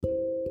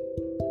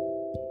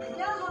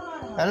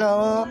Hello.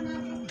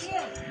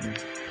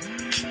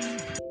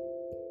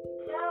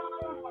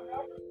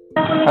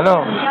 Hello.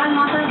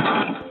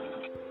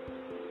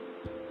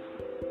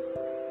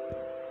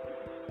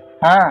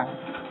 হ্যাঁ,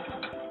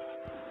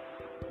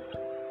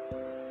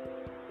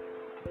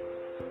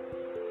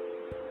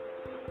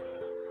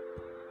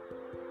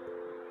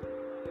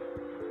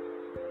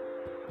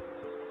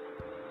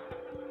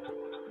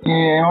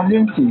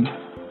 emergency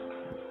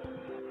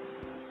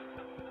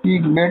কি?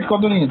 Bed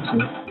কত নিয়েছে?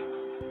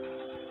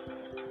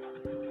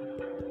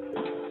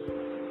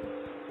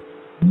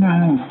 হুম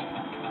হুম।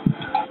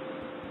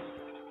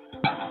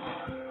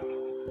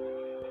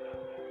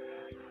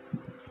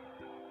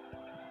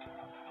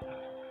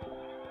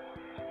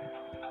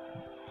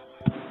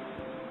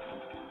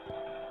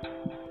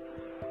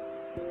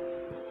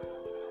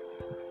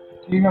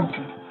 ঠিক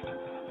আছে।